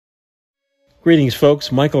Greetings,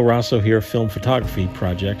 folks. Michael Raso here, Film Photography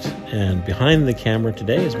Project. And behind the camera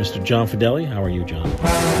today is Mr. John Fideli. How are you, John?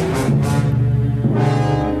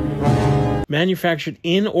 Manufactured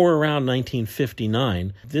in or around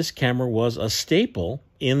 1959, this camera was a staple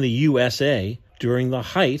in the USA during the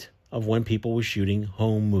height of when people were shooting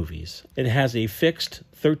home movies. It has a fixed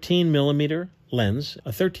 13mm lens.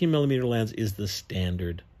 A 13mm lens is the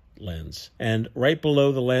standard lens. And right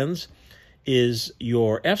below the lens is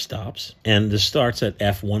your f-stops, and this starts at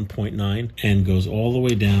f1.9 and goes all the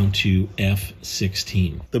way down to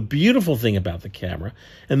f16. The beautiful thing about the camera,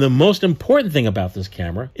 and the most important thing about this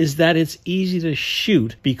camera, is that it's easy to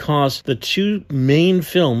shoot because the two main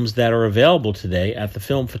films that are available today at the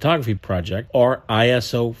Film Photography Project are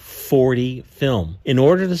ISO 40 film. In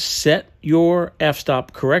order to set your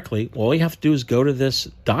f-stop correctly, all you have to do is go to this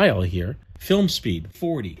dial here. Film speed,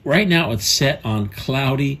 40. Right now it's set on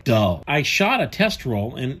cloudy, dull. I shot a test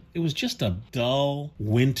roll and it was just a dull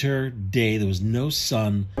winter day. There was no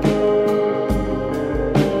sun.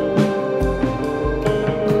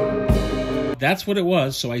 That's what it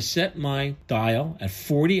was. So I set my dial at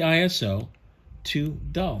 40 ISO to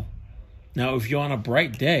dull. Now, if you're on a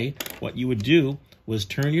bright day, what you would do was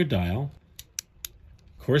turn your dial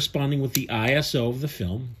corresponding with the ISO of the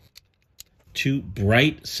film to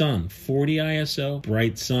bright sun, 40 ISO,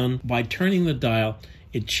 bright sun. By turning the dial,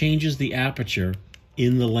 it changes the aperture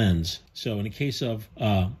in the lens. So in the case of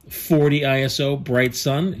 40 ISO, bright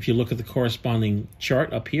sun, if you look at the corresponding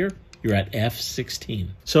chart up here, you're at f16.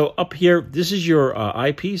 So up here, this is your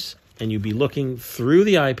eyepiece, and you'll be looking through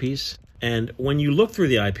the eyepiece. And when you look through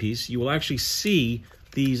the eyepiece, you will actually see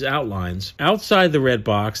these outlines. Outside the red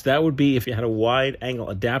box, that would be if you had a wide angle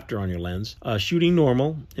adapter on your lens. Shooting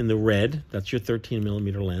normal in the red, that's your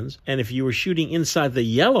 13mm lens. And if you were shooting inside the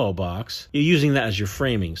yellow box, you're using that as your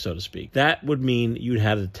framing, so to speak. That would mean you'd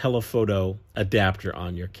had a telephoto adapter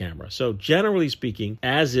on your camera. So generally speaking,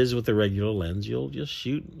 as is with the regular lens, you'll just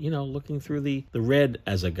shoot, looking through the red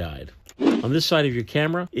as a guide. On this side of your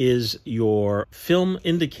camera is your film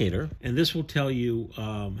indicator, and this will tell you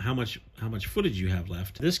how much footage you have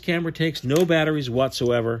left. This camera takes no batteries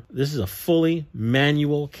whatsoever. This is a fully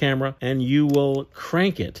manual camera, and you will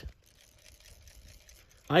crank it.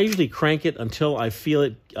 I usually crank it until I feel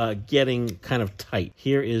it getting kind of tight.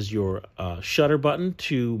 Here is your shutter button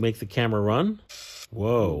to make the camera run.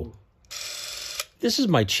 Whoa. This is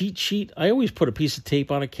my cheat sheet. I always put a piece of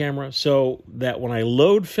tape on a camera so that when I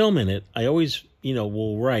load film in it, I always,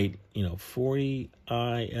 will write, 40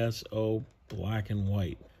 ISO black and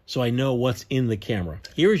white. So I know what's in the camera.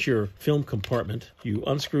 Here's your film compartment. You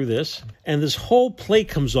unscrew this, and this whole plate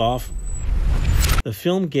comes off. The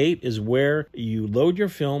film gate is where you load your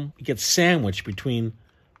film. It gets sandwiched between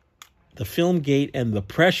the film gate and the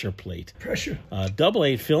pressure plate. Double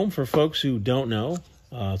 8 film, for folks who don't know.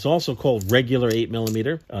 It's also called regular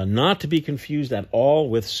 8mm, not to be confused at all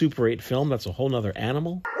with Super 8 film. That's a whole nother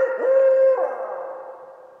animal.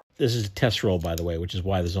 This is a test roll, by the way, which is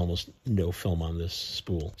why there's almost no film on this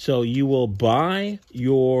spool. So you will buy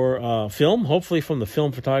your film, hopefully from the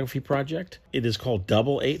Film Photography Project. It is called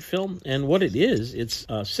Double 8 film, and what it is, it's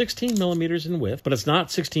 16mm in width, but it's not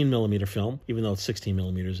 16mm film, even though it's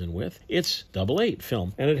 16mm in width. It's Double 8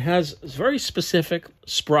 film, and it has very specific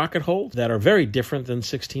sprocket holes that are very different than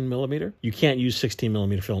 16mm. You can't use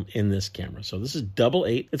 16mm film in this camera. So this is Double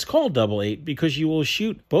 8. It's called Double 8 because you will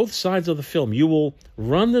shoot both sides of the film. You will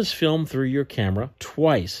run this film through your camera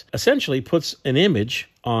twice. Essentially puts an image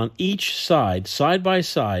on each side by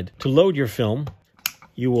side. To load your film,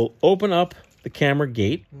 you will open up the camera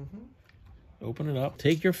gate. Open it up,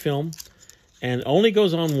 take your film, and only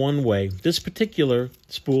goes on one way. This particular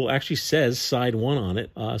spool actually says side 1 on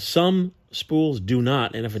it. Some spools do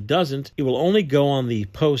not, and if it doesn't, it will only go on the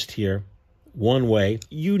post here one way.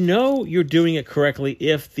 You know you're doing it correctly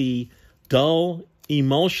if the dull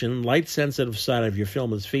emulsion, light-sensitive side of your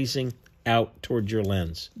film is facing out towards your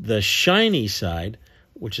lens. The shiny side,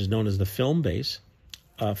 which is known as the film base,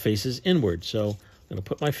 faces inward. So I'm going to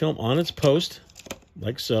put my film on its post,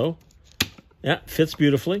 like so. Yeah, fits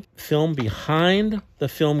beautifully. Film behind the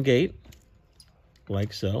film gate,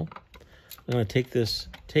 like so. I'm going to take this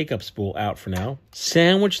take-up spool out for now.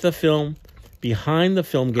 Sandwich the film behind the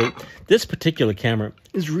film gate. This particular camera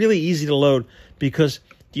is really easy to load because,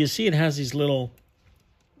 do you see it has these little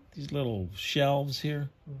shelves here?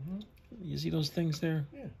 You see those things there?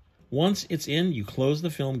 Yeah. Once it's in, you close the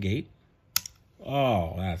film gate.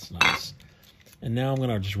 Oh, that's nice. And now I'm going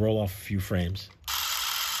to just roll off a few frames.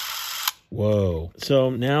 Whoa. So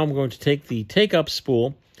now I'm going to take the take-up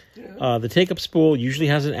spool. Yeah. The take-up spool usually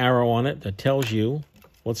has an arrow on it that tells you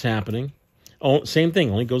what's happening. Oh, same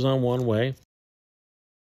thing, only goes on one way.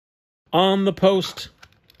 on the post.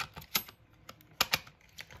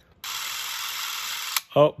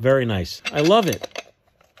 Oh, very nice. I love it.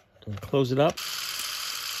 Close it up.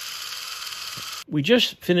 We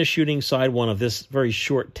just finished shooting side one of this very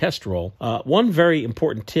short test roll. One very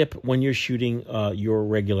important tip when you're shooting your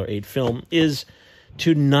regular 8 film is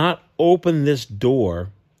to not open this door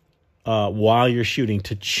while you're shooting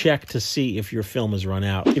to check to see if your film has run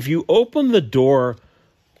out. If you open the door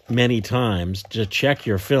many times to check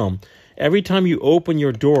your film, every time you open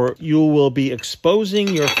your door, you will be exposing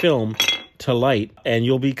your film to light, and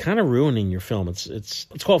you'll be kind of ruining your film. It's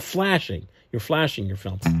called flashing. You're flashing your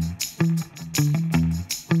film.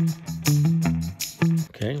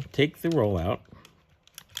 Okay, take the roll out.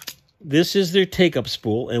 This is their take-up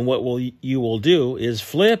spool, and what you will do is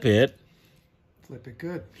flip it. Flip it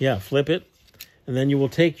good. Yeah, flip it. And then you will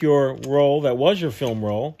take your roll that was your film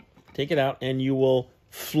roll, take it out, and you will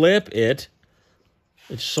flip it.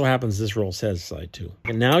 It just so happens this roll says side 2.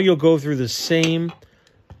 And now you'll go through the same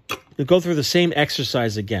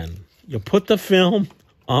exercise again. You'll put the film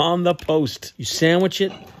on the post. You sandwich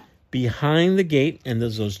it behind the gate, and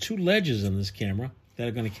there's those 2 ledges in this camera that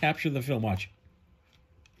are going to capture the film. Watch.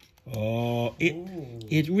 Oh,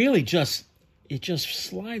 it really just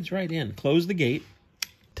slides right in. Close the gate.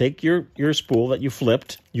 Take your spool that you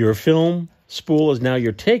flipped. Your film spool is now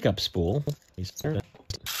your take-up spool.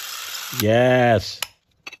 Yes.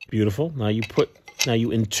 Beautiful. Now you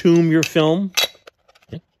entomb your film.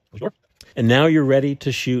 Okay. And now you're ready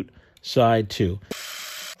to shoot side 2.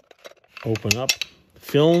 Open up the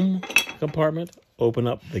film compartment. Open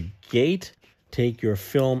up the gate. Take your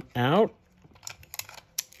film out.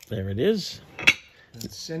 There it is.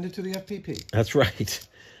 And send it to the FPP. That's right.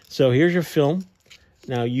 So here's your film.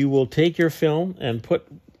 Now you will take your film and put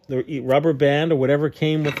the rubber band or whatever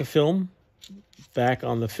came with the film back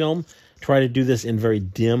on the film. Try to do this in very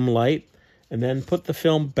dim light. And then put the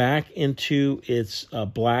film back into its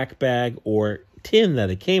black bag or tin that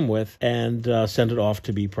it came with and send it off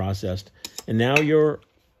to be processed. And now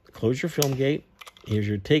close your film gate. Here's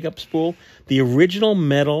your take-up spool. The original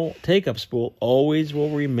metal take-up spool always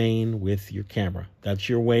will remain with your camera. That's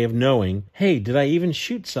your way of knowing, hey, did I even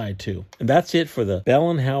shoot side 2? And that's it for the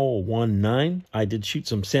Bell Howell One Nine. I did shoot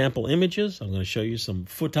some sample images. I'm going to show you some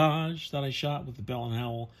footage that I shot with the Bell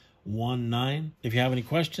Howell One Nine. If you have any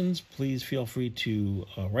questions, please feel free to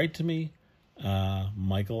write to me,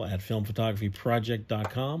 Michael at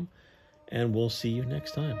filmphotographyproject.com, and we'll see you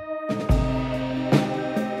next time.